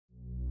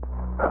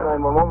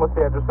911, what's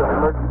the address of the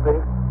emergency?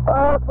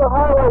 It's the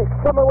highway,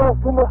 coming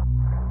west in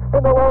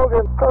the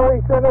Logan.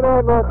 Hurry, send an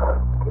ambulance.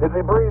 Is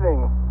he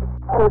breathing?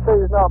 They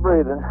say he's not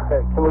breathing.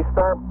 Okay, can we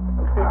start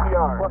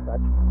CPR?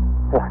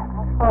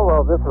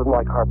 Hello, this is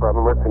Mike Harper. I'm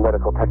an emergency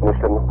medical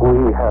technician.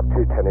 We have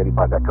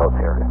 21085 echoes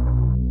here.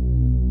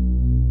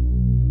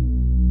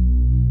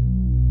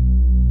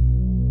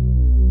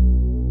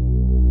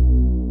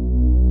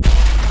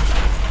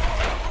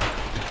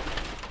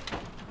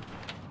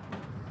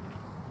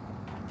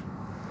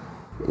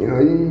 You know,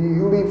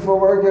 you leave for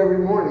work every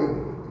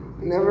morning.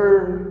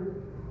 Never,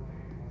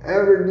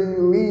 ever do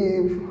you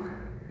leave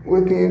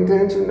with the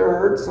intention to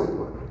hurt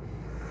someone.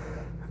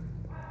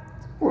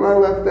 When I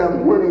left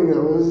that morning,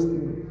 that was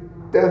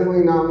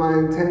definitely not my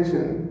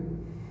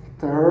intention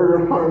to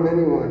hurt or harm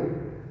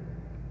anyone.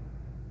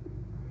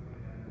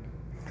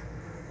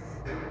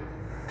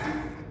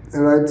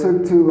 And I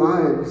took 2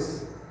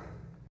 lives.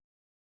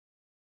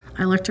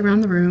 I looked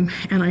around the room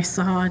and I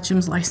saw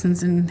Jim's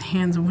license in the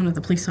hands of one of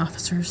the police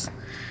officers.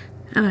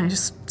 And I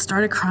just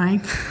started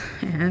crying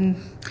and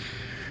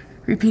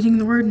repeating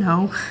the word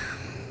no.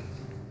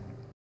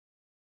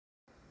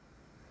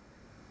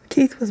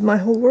 Keith was my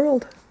whole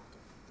world.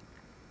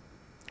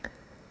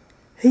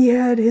 He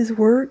had his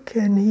work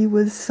and he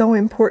was so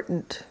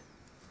important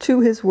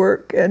to his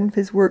work and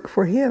his work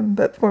for him.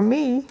 But for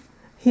me,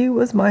 he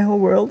was my whole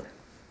world.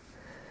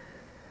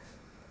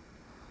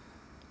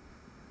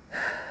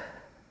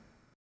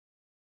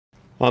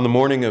 On the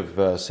morning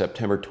of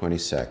September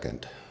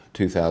 22nd,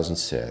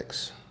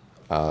 2006,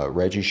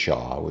 Reggie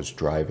Shaw was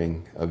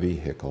driving a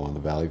vehicle on the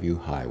Valley View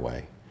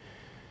Highway.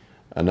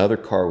 Another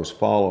car was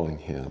following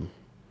him.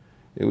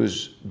 It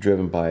was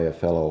driven by a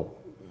fellow,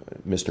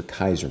 Mr.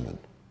 Kaiserman.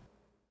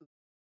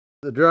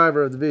 The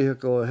driver of the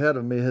vehicle ahead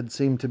of me had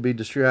seemed to be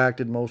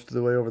distracted most of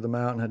the way over the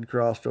mountain, had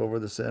crossed over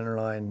the center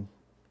line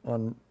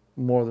on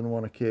more than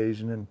one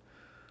occasion.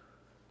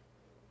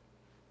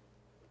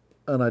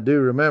 And I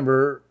do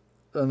remember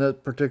on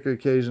that particular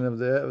occasion of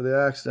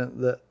the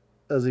accident that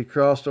as he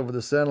crossed over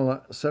the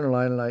center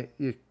line, and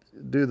you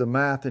do the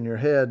math in your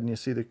head and you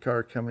see the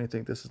car coming, you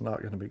think this is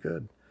not going to be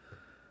good.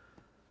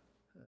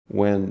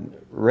 When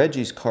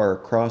Reggie's car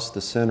crossed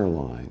the center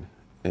line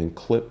and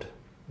clipped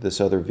this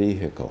other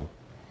vehicle,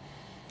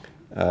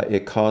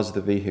 it caused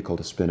the vehicle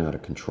to spin out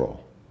of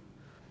control.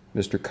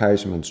 Mr.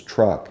 Kaiserman's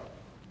truck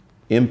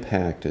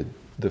impacted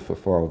the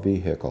Fafaro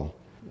vehicle.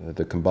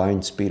 The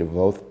combined speed of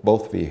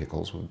both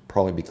vehicles would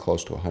probably be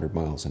close to 100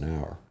 miles an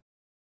hour.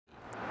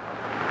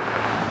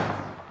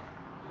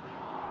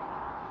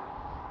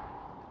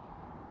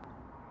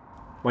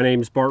 My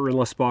name is Bart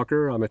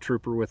Rinlesbacher. I'm a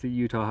trooper with the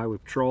Utah Highway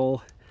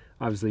Patrol.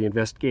 I was the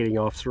investigating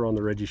officer on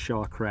the Reggie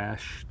Shaw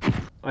crash.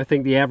 I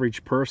think the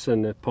average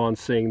person upon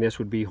seeing this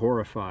would be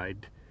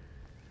horrified.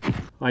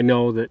 I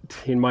know that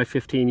in my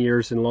 15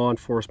 years in law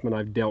enforcement,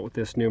 I've dealt with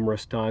this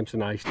numerous times,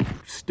 and I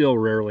still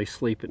rarely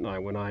sleep at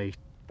night when I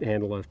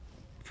handle a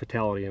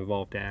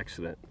fatality-involved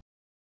accident.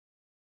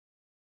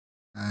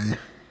 I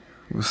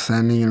was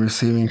sending and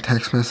receiving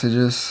text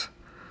messages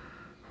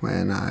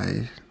when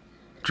I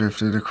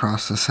drifted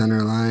across the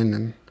center line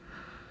and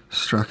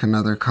struck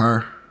another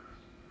car.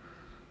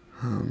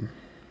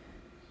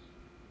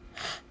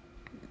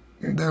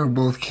 They were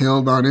both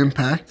killed on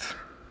impact.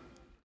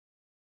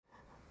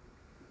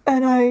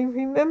 And I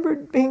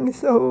remembered being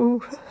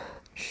so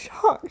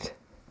shocked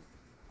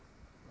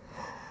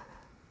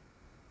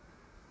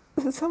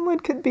that someone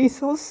could be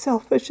so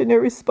selfish and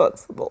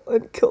irresponsible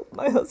and kill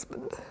my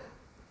husband.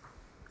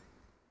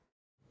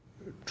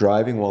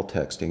 Driving while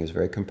texting is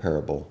very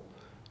comparable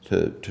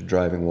to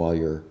driving while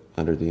you're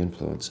under the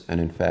influence, and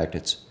in fact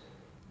it's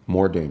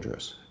more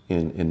dangerous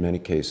in many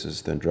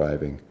cases than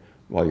driving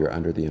while you're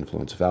under the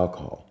influence of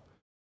alcohol.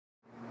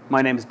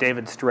 My name is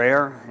David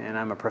Strayer, and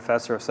I'm a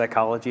professor of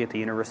psychology at the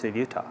University of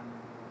Utah.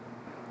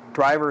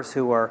 Drivers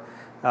who are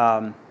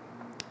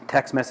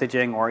text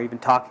messaging or even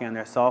talking on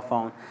their cell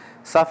phone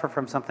suffer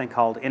from something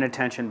called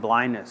inattention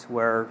blindness,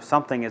 where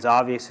something as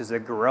obvious as a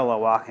gorilla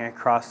walking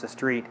across the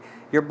street,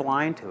 you're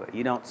blind to it.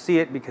 You don't see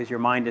it because your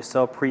mind is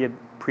so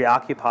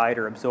preoccupied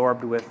or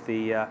absorbed with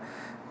the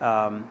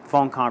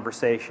phone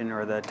conversation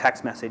or the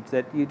text message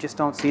that you just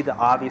don't see the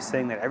obvious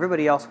thing that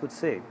everybody else would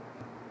see.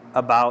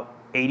 About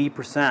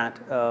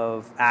 80%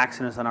 of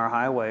accidents on our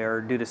highway are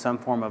due to some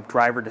form of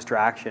driver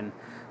distraction,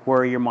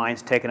 where your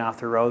mind's taken off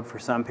the road for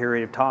some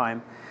period of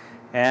time.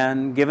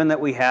 And given that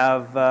we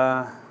have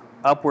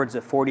upwards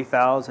of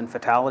 40,000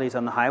 fatalities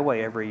on the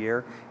highway every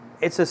year,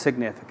 it's a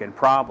significant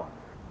problem.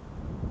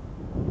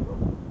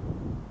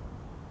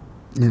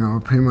 You know,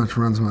 it pretty much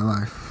runs my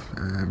life.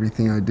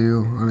 Everything I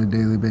do on a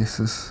daily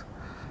basis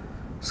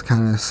is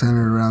kind of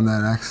centered around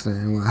that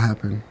accident and what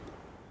happened.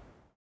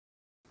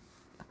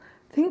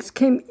 Things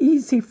came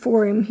easy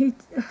for him. He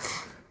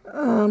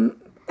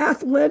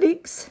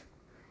athletics.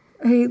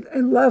 I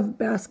loved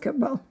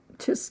basketball.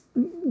 Just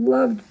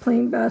loved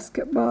playing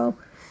basketball,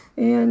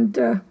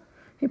 and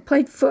he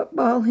played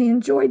football. He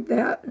enjoyed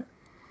that,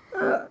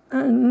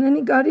 and then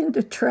he got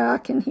into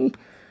track, and he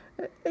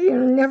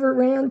never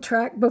ran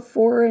track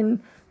before,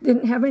 and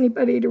didn't have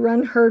anybody to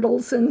run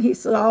hurdles, and he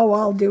said, oh,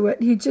 I'll do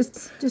it. He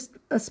just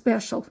a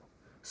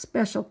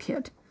special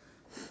kid.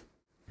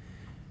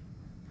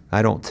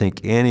 I don't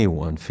think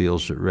anyone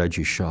feels that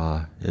Reggie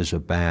Shaw is a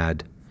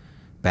bad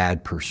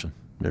person.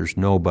 There's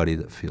nobody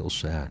that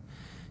feels that.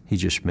 He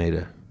just made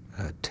a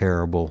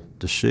terrible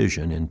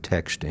decision in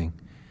texting.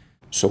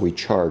 So we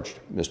charged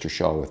Mr.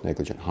 Shaw with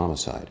negligent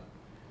homicide.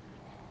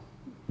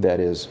 That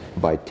is,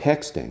 by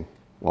texting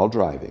while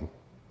driving,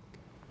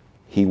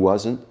 he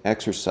wasn't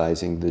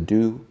exercising the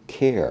due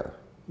care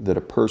that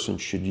a person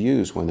should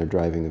use when they're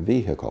driving a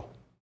vehicle.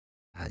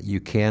 You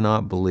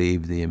cannot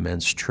believe the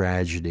immense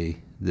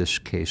tragedy this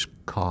case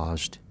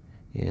caused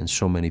in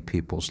so many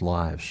people's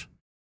lives.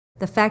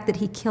 The fact that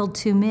he killed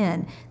 2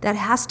 men, that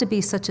has to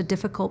be such a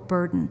difficult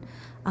burden.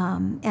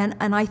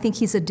 And I think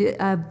he's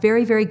a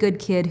very, very good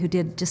kid who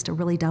did just a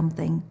really dumb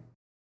thing.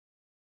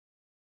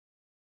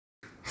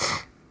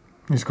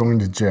 He's going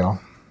to jail.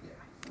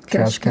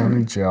 Cache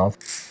County Jail.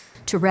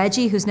 To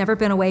Reggie, who's never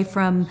been away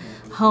from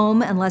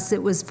home unless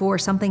it was for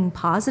something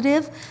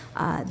positive,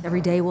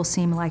 every day will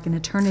seem like an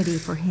eternity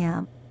for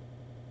him.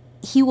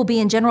 He will be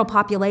in general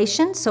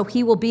population, so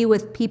he will be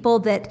with people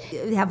that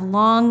have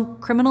long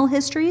criminal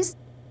histories.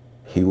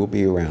 He will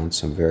be around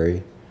some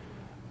very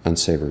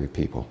unsavory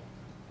people.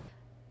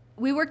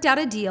 We worked out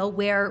a deal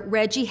where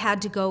Reggie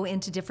had to go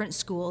into different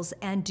schools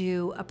and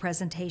do a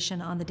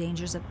presentation on the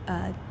dangers of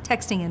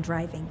texting and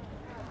driving.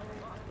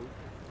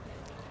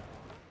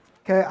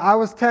 Okay, I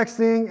was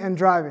texting and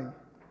driving.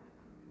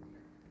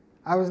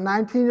 I was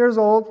 19 years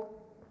old.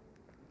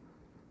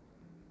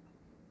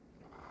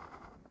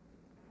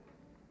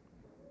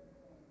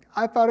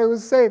 I thought it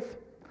was safe.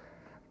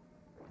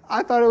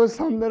 I thought it was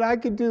something that I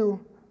could do,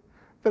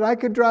 that I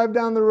could drive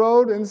down the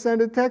road and send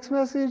a text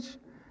message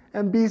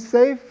and be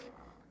safe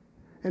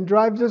and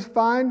drive just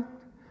fine,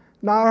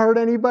 not hurt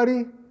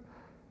anybody.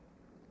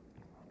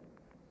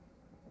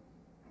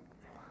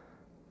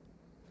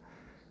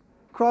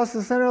 Across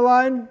the center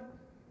line,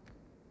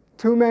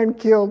 2 men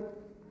killed.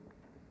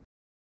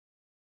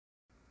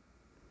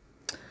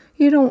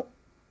 You don't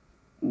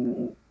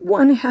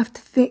want to have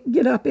to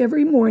get up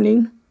every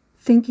morning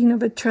thinking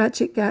of a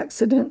tragic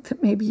accident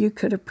that maybe you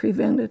could have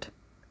prevented.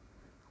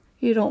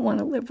 You don't want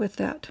to live with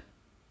that.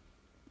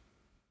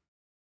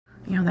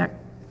 You know, that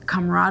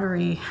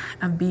camaraderie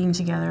of being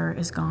together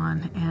is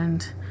gone.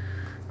 And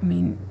I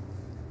mean,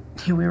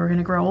 we were going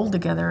to grow old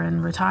together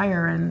and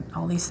retire and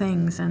all these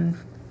things, and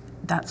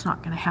that's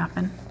not going to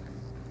happen.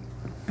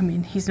 I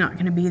mean, he's not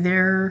going to be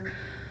there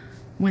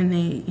when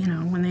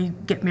they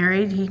get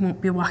married. He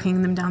won't be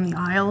walking them down the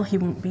aisle. He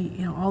won't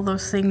be, all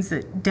those things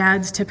that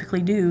dads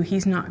typically do,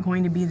 he's not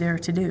going to be there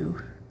to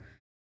do.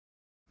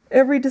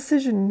 Every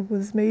decision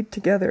was made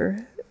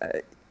together.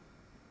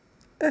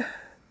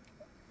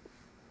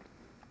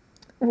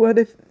 What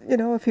if,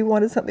 if he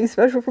wanted something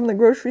special from the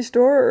grocery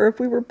store, or if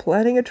we were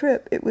planning a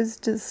trip, it was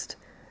just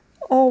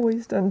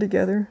always done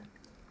together.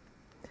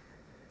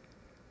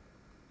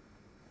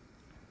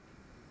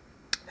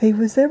 He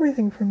was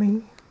everything for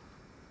me.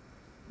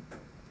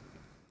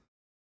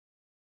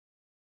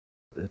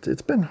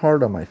 It's been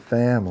hard on my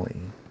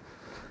family,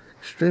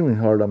 extremely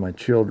hard on my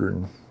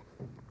children.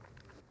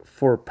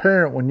 For a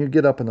parent, when you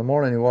get up in the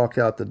morning and walk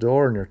out the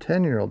door and your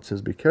 10-year-old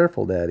says, "Be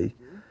careful, Daddy,"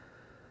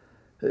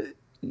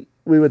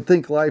 we would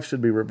think life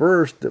should be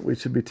reversed, that we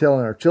should be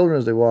telling our children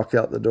as they walk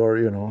out the door,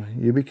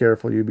 you be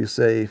careful, you be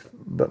safe.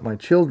 But my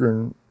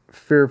children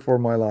fear for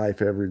my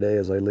life every day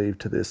as I leave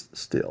to this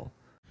still.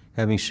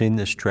 Having seen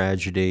this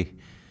tragedy,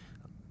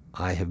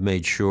 I have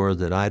made sure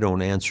that I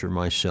don't answer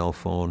my cell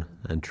phone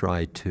and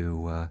try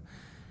to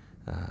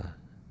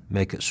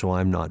make it so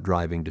I'm not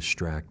driving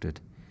distracted.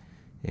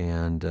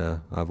 And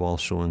I've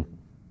also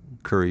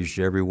encouraged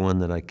everyone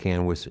that I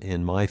can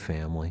within my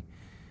family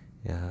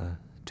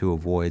to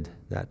avoid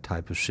that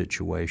type of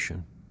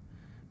situation,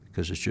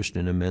 because it's just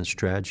an immense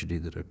tragedy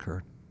that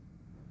occurred.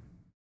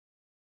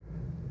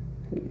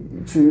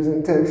 You choose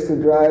and text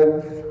to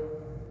drive,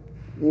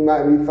 you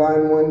might be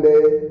fine one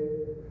day.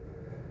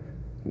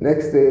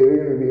 Next day,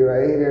 you're going to be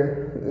right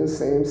here in the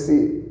same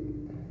seat.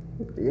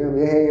 You're going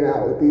to be hanging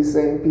out with these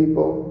same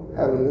people,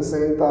 having the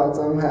same thoughts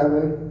I'm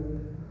having.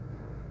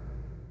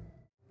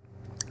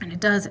 And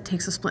it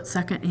takes a split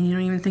second, and you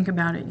don't even think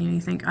about it.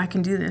 You think, I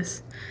can do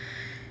this.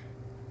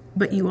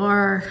 But you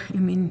are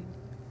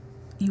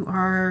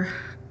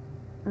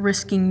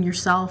risking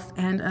yourself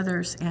and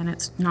others, and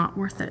it's not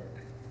worth it.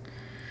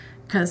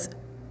 Because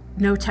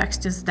no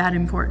text is that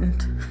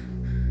important.